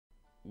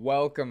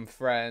Welcome,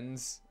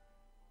 friends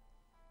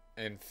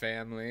and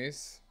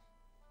families,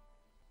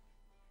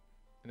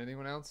 and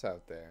anyone else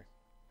out there.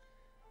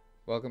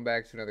 Welcome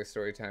back to another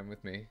story time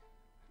with me,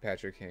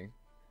 Patrick King.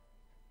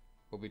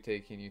 We'll be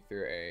taking you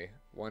through a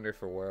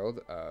wonderful world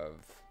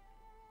of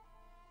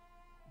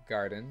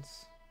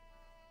gardens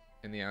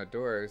in the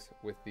outdoors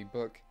with the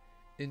book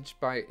Inch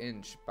by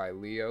Inch by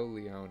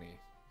Lionni.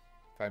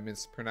 If I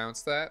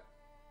mispronounced that,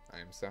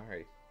 I'm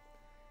sorry.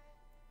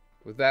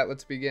 With that,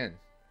 let's begin.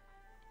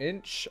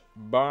 Inch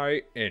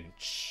by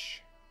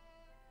Inch.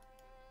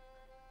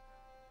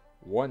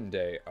 One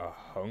day, a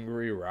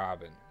hungry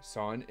robin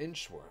saw an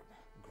inchworm,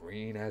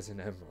 green as an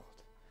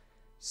emerald,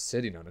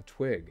 sitting on a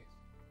twig.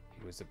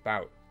 He was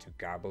about to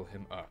gobble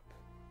him up.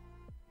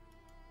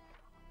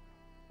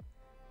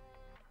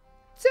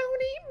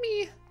 Don't eat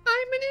me!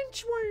 I'm an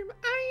inchworm!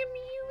 I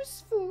am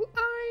useful!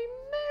 I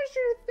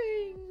measure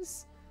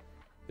things!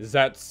 Is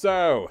that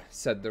so?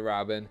 Said the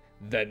robin.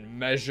 Then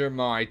measure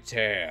my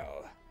tail.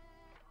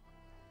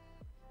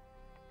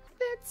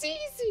 That's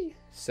easy,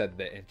 said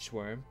the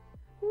inchworm.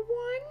 1,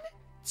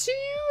 2,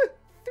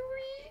 3,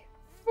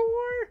 4,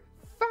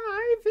 5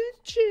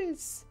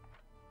 inches.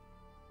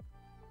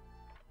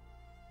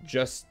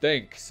 Just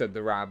think, said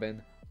the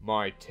robin.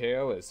 My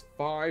tail is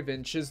 5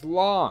 inches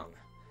long.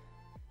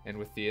 And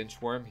with the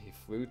inchworm, he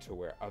flew to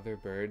where other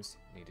birds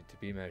needed to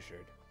be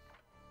measured.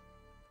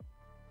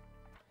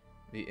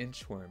 The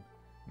inchworm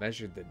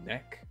measured the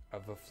neck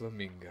of a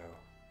flamingo.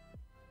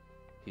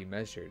 He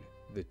measured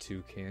the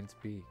toucan's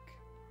beak,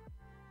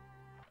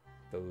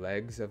 the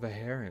legs of a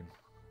heron,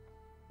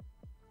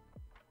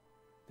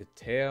 the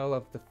tail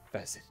of the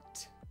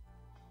pheasant,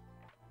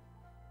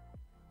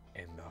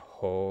 and the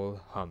whole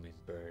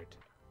hummingbird.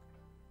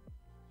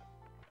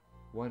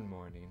 One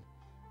morning,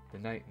 the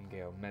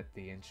nightingale met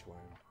the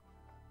inchworm.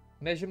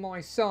 Measure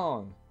my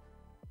song,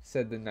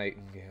 said the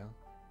nightingale.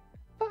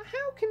 But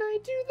how can I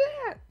do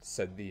that?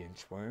 Said the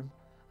inchworm.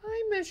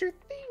 I measure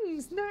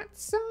things, not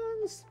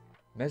songs.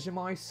 Measure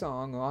my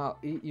song or I'll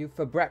eat you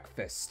for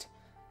breakfast,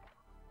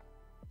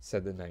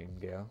 said the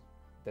nightingale.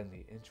 Then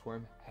the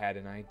inchworm had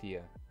an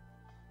idea.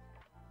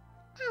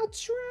 I'll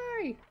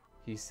try,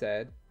 he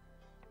said.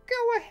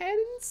 Go ahead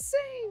and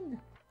sing.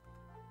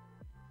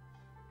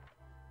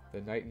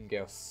 The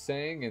nightingale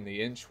sang and the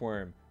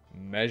inchworm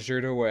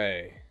measured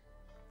away.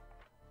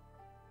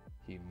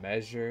 He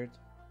measured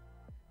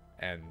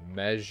and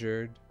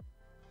measured,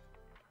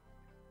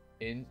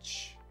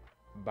 inch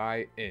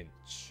by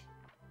inch,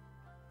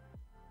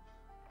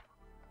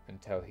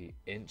 until he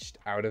inched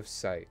out of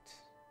sight.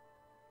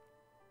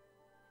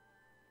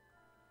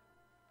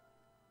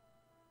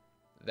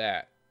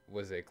 That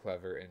was a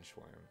clever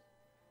inchworm.